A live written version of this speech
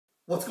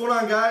What's going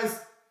on, guys?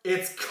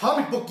 It's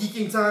comic book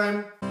geeking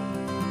time!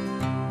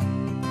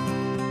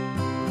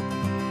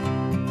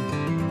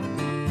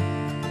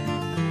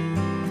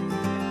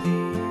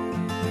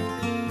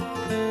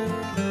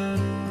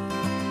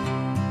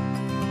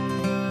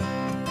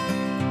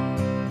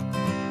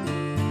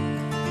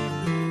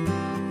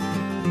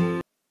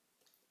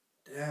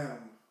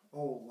 Damn.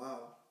 Oh,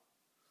 wow.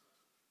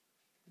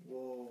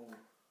 Whoa.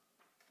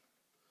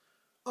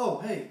 Oh,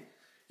 hey.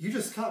 You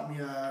just caught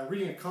me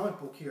reading a comic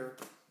book here.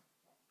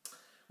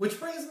 Which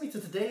brings me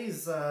to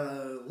today's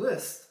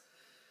list.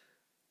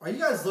 Are you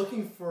guys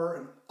looking for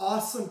an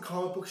awesome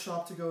comic book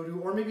shop to go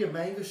to, or maybe a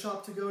manga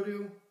shop to go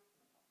to?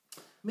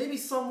 Maybe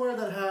somewhere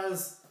that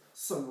has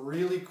some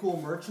really cool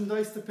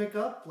merchandise to pick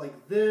up,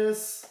 like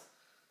this,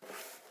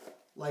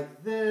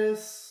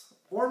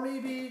 or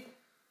maybe,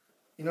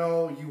 you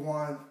know, you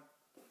want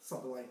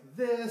something like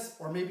this,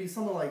 or maybe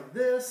something like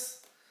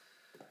this,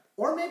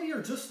 or maybe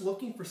you're just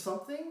looking for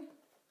something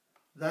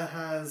that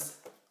has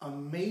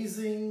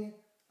amazing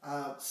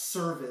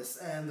service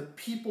and the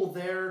people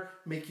there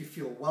make you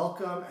feel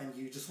welcome and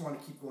you just want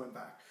to keep going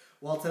back.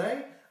 Well,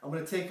 today I'm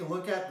going to take a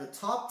look at the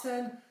top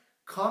 10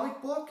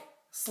 comic book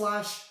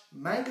 /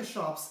 manga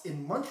shops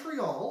in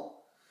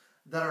Montreal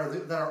that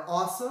are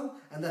awesome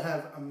and that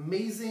have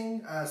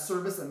amazing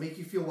service and make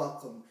you feel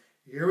welcome.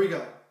 Here we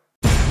go.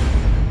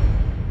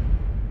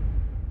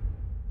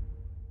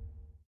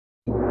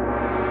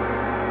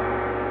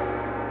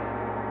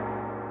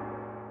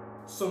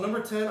 So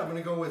number 10, I'm going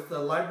to go with the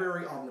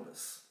Library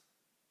Omnibus.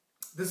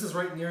 This is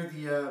right near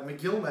the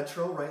McGill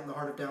Metro, right in the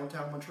heart of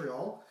downtown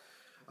Montreal.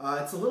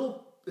 It's a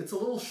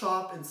little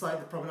shop inside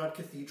the Promenade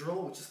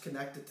Cathedral, which is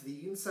connected to the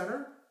Eaton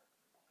Centre.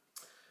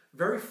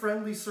 Very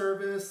friendly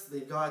service.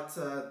 They've got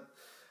a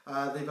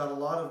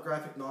lot of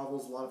graphic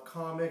novels, a lot of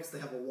comics. They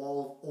have a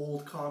wall of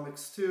old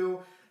comics too,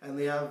 and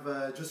they have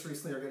just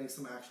recently are getting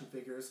some action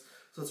figures.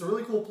 So it's a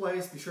really cool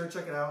place. Be sure to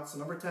check it out. So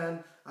number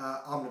 10,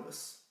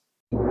 Omnibus.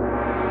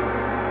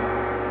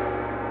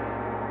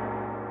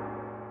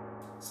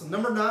 So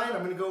number 9, I'm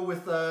going to go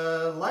with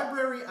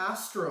Library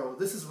Astro.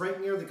 This is right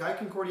near the Guy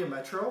Concordia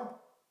Metro.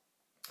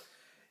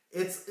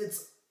 It's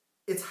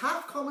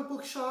half comic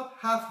book shop,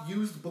 half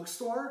used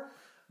bookstore,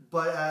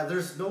 but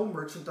there's no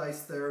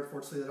merchandise there.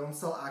 Unfortunately, they don't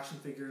sell action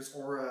figures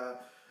or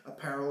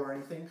apparel or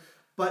anything.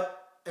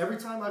 But every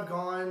time I've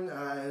gone,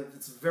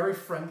 it's very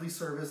friendly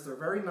service. They're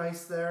very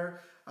nice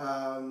there.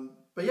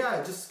 But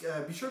yeah, just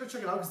be sure to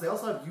check it out because they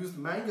also have used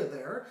manga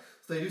there.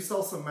 So they do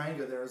sell some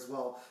manga there as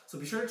well. So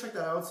be sure to check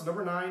that out. So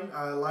number 9,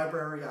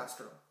 Library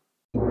Astro.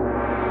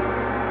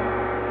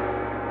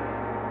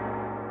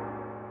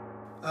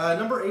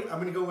 Number 8,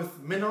 I'm going to go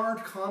with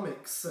Menard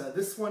Comics.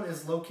 This one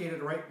is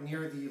located right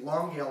near the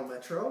Longueuil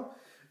Metro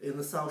in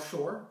the South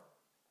Shore.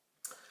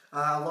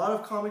 A lot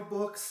of comic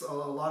books, a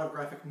lot of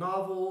graphic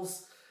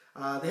novels.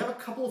 They have a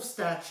couple of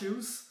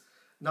statues.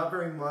 Not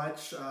very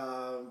much,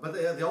 but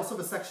they also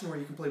have a section where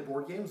you can play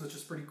board games, which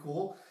is pretty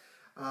cool.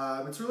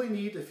 It's really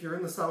neat if you're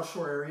in the South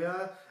Shore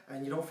area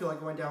and you don't feel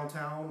like going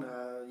downtown.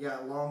 Yeah,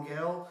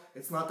 Longueuil,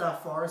 it's not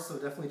that far, so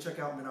definitely check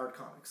out Menard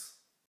Comics.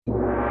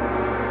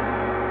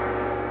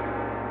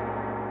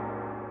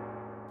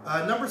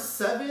 Number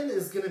 7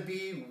 is going to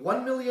be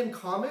 1 Million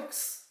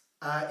Comics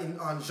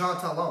on Jean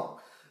Talon.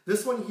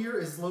 This one here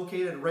is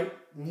located right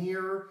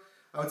near,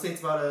 I would say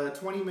it's about a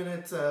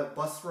 20-minute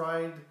bus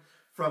ride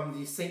from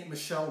the Saint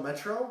Michel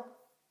Metro.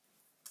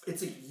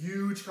 It's a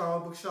huge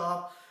comic book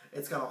shop.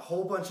 It's got a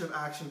whole bunch of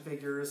action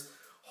figures,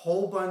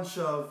 whole bunch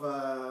of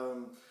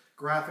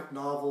graphic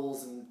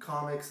novels and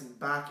comics and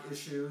back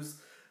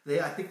issues.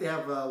 I think they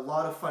have a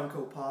lot of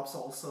Funko Pops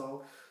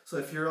also. So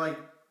if you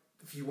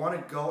want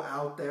to go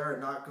out there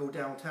and not go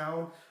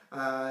downtown,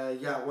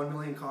 yeah, 1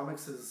 Million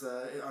Comics is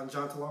on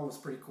Jean Talon was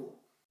pretty cool.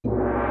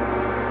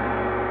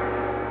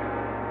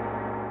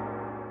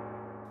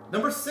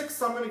 Number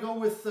 6, I'm going to go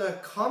with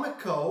Comic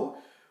Co,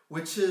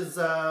 which is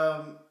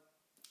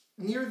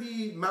near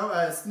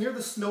the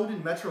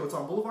Snowden Metro. It's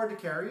on Boulevard de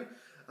Carey.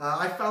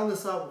 I found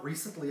this out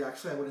recently,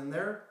 actually. I went in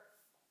there.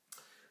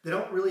 They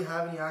don't really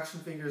have any action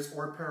figures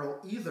or apparel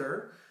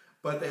either,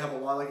 but they have a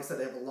lot, like I said,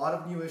 they have a lot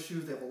of new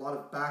issues. They have a lot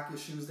of back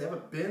issues. They have a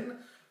bin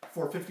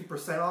for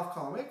 50% off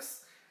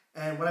comics.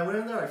 And when I went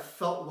in there, I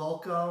felt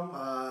welcome.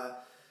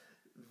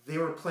 They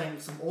were playing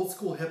some old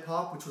school hip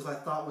hop, which I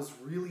thought was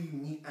really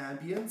neat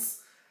ambience.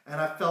 And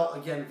I felt,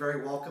 again,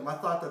 very welcome. I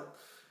thought that,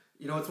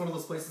 you know, it's one of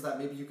those places that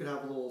maybe you could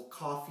have a little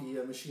coffee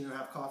machine and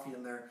have coffee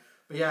in there.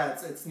 But yeah,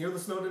 it's near the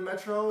Snowden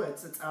Metro.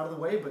 It's out of the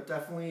way, but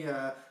definitely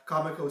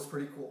Comic Co is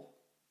pretty cool.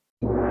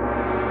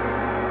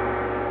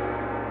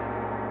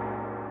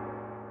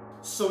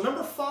 So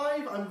number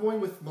 5, I'm going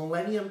with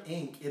Millennium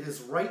Inc. It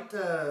is right,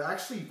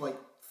 actually like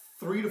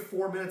 3 to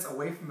 4 minutes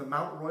away from the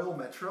Mount Royal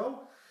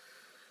Metro.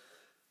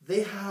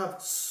 They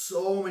have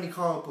so many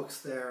comic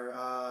books there,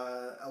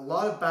 a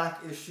lot of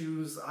back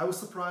issues. I was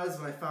surprised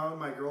when I found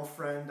my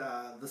girlfriend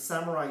the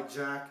Samurai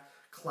Jack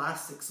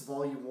Classics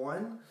Volume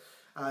 1.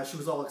 She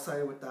was all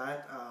excited with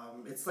that.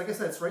 It's like I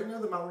said, it's right near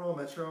the Mount Royal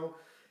Metro.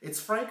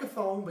 It's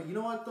Francophone, but you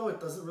know what though?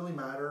 It doesn't really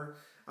matter.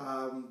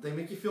 They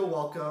make you feel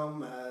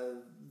welcome.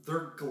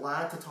 They're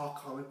glad to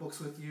talk comic books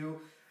with you.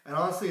 And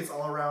honestly, it's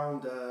all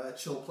around a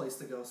chill place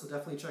to go. So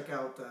definitely check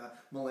out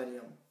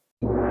Millennium.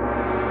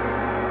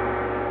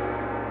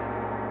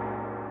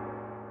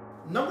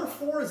 Number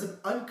 4 is an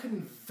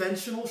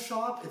unconventional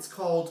shop. It's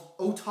called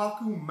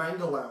Otaku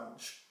Manga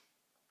Lounge.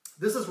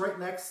 This is right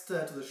next to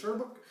the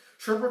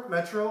Sherbrooke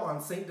Metro on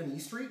St.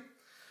 Denis Street.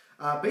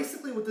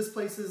 Basically what this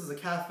place is a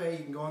cafe.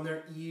 You can go in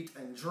there, eat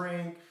and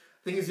drink.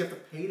 Thing is, you have to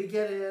pay to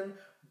get in.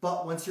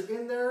 But once you're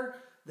in there,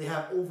 they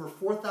have over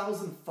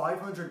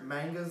 4,500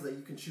 mangas that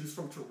you can choose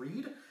from to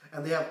read.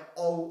 And they have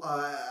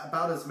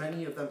about as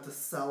many of them to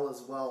sell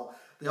as well.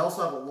 They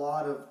also have a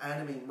lot of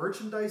anime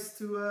merchandise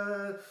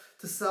to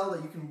sell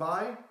that you can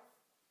buy.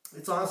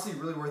 It's honestly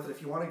really worth it.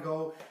 If you want to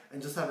go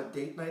and just have a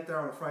date night there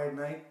on a Friday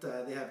night,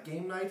 they have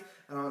game night.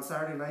 And on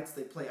Saturday nights,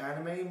 they play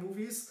anime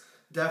movies.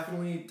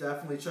 Definitely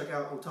check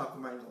out Otaku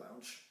Manga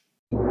Lounge.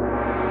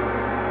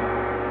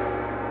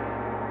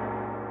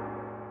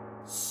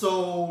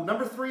 So,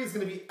 number 3 is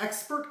going to be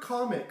Expert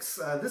Comics.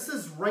 This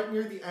is right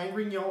near the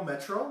Angry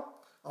Metro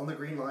on the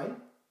Green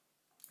Line.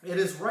 It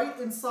is right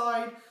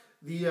inside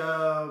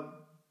the,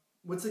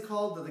 what's it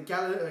called?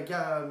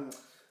 The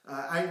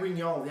Angry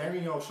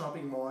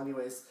shopping mall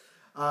anyways.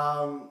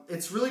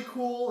 It's really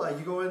cool.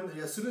 You go in,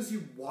 as soon as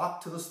you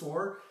walk to the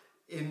store,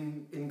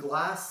 in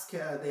glass,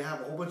 they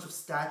have a whole bunch of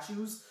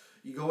statues.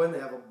 You go in, they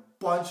have a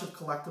bunch of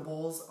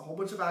collectibles, a whole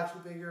bunch of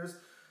action figures.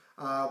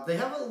 They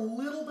have a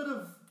little bit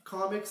of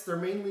comics. They're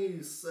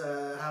mainly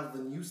have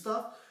the new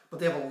stuff, but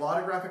they have a lot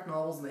of graphic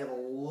novels and they have a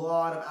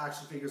lot of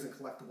action figures and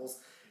collectibles.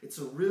 It's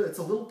a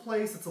little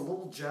place. It's a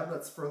little gem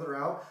that's further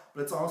out,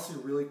 but it's honestly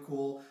really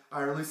cool.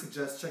 I really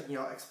suggest checking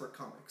out Expert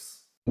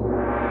Comics.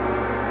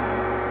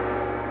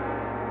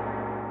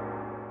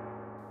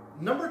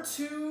 Number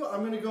 2,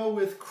 I'm going to go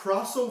with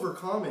Crossover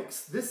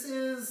Comics. This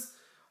is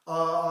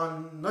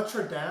on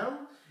Notre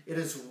Dame. It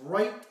is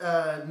right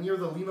near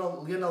the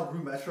Lionel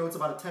Groux Metro. It's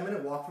about a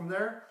 10-minute walk from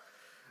there.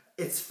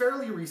 It's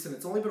fairly recent.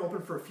 It's only been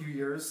open for a few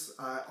years.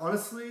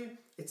 Honestly,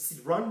 it's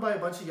run by a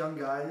bunch of young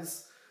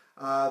guys.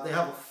 They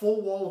have a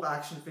full wall of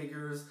action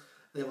figures.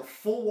 They have a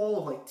full wall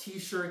of like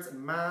t-shirts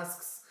and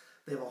masks.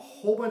 They have a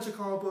whole bunch of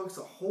comic books,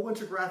 a whole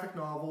bunch of graphic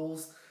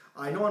novels.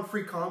 I know on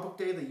Free Comic Book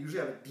Day, they usually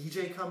have a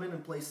DJ come in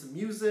and play some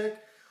music.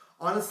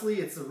 Honestly,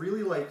 it's a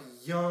really like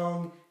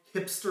young,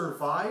 hipster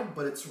vibe,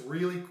 but it's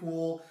really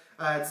cool.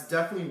 It's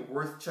definitely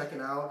worth checking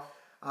out.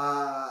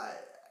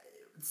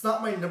 It's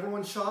not my number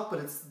 1 shop, but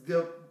it's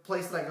the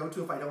place that I go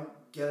to if I don't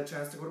get a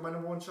chance to go to my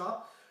number 1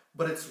 shop.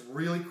 But it's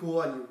really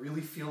cool, and you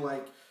really feel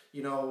like,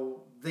 you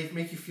know, they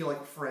make you feel like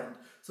a friend.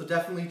 So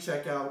definitely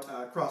check out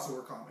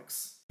Crossover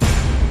Comics.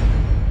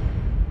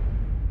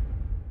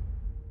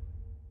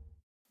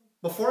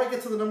 Before I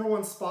get to the number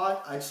 1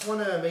 spot, I just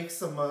want to make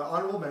some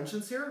honorable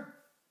mentions here.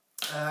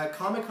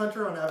 Comic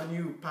Hunter on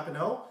Avenue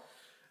Papineau,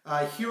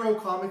 Hero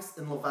Comics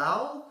in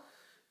Laval,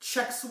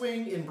 Check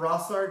Swing in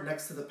Brossard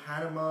next to the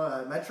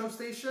Panama Metro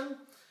Station,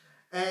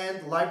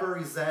 and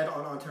Library Z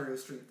on Ontario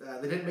Street.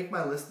 They didn't make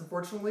my list,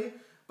 unfortunately,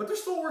 but they're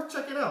still worth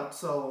checking out.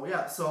 So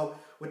yeah, so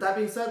with that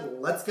being said,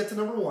 let's get to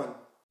number 1.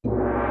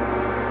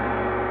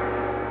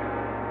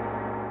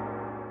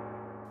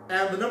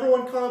 And the number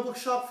 1 comic book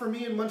shop for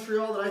me in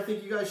Montreal that I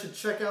think you guys should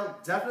check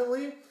out,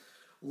 definitely,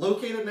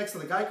 located next to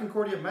the Guy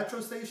Concordia Metro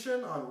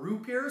Station on Rue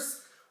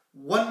Pierce,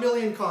 1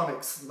 Million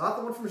Comics. Not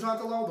the one from Jean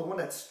Talon, the one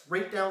that's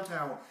straight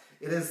downtown.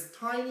 It is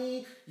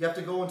tiny. You have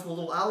to go into a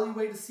little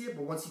alleyway to see it,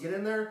 but once you get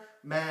in there,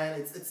 man,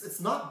 it's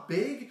not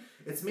big.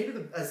 It's maybe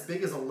as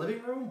big as a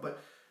living room, but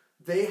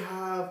they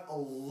have a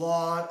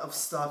lot of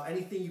stuff.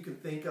 Anything you can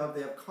think of.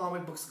 They have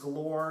comic books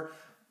galore,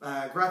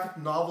 graphic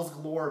novels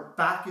galore,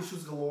 back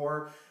issues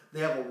galore. They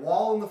have a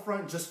wall in the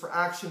front just for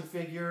action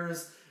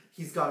figures.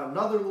 He's got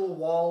another little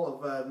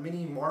wall of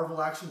mini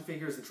Marvel action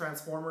figures and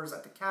Transformers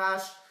at the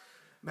cash.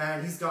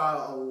 Man, he's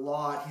got a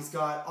lot. He's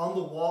got on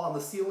the wall, on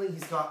the ceiling,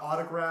 he's got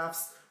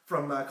autographs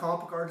from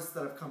comic book artists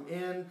that have come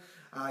in.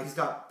 He's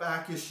got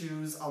back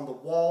issues on the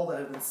wall that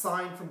have been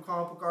signed from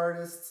comic book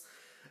artists.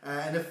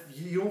 And if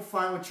you don't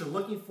find what you're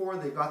looking for,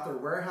 they've got their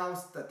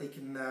warehouse that they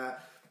can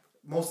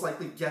most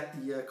likely get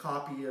the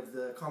copy of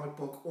the comic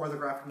book or the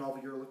graphic novel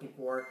you're looking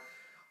for.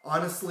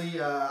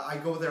 Honestly, I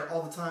go there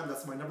all the time.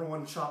 That's my number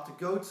 1 shop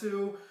to go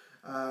to.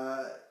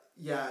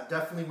 Yeah,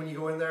 definitely when you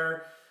go in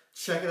there,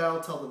 check it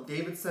out. Tell them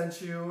David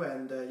sent you.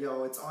 And,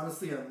 yo, it's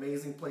honestly an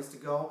amazing place to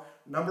go.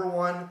 Number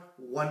 1,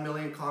 1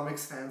 Million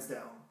Comics, hands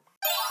down.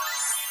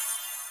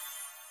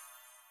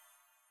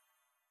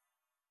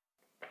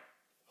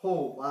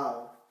 Oh,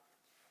 wow.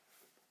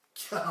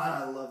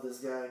 God, I love this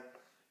guy.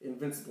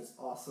 Invincible's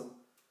awesome.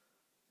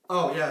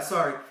 Oh, yeah,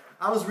 sorry.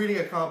 I was reading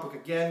a comic book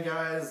again,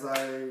 guys.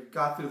 I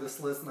got through this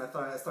list and I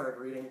thought I started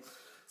reading.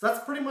 So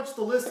that's pretty much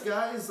the list,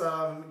 guys.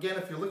 Again,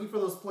 if you're looking for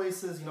those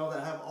places, you know,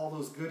 that have all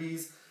those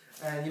goodies.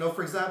 And, you know,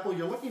 for example,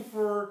 you're looking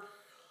for,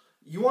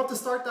 you want to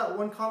start that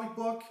one comic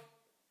book,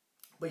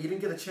 but you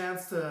didn't get a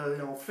chance to,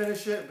 you know,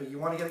 finish it, but you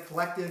want to get it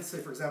collected. Say,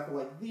 for example,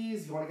 like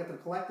these, you want to get them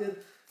collected.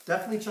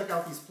 Definitely check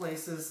out these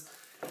places.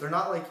 They're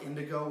not like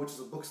Indigo, which is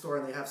a bookstore,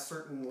 and they have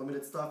certain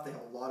limited stuff. They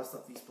have a lot of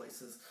stuff these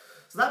places.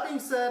 So that being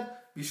said,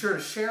 be sure to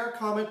share,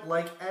 comment,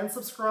 like, and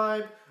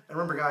subscribe. And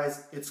remember,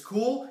 guys, it's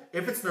cool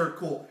if it's nerd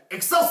cool.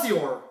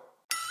 Excelsior!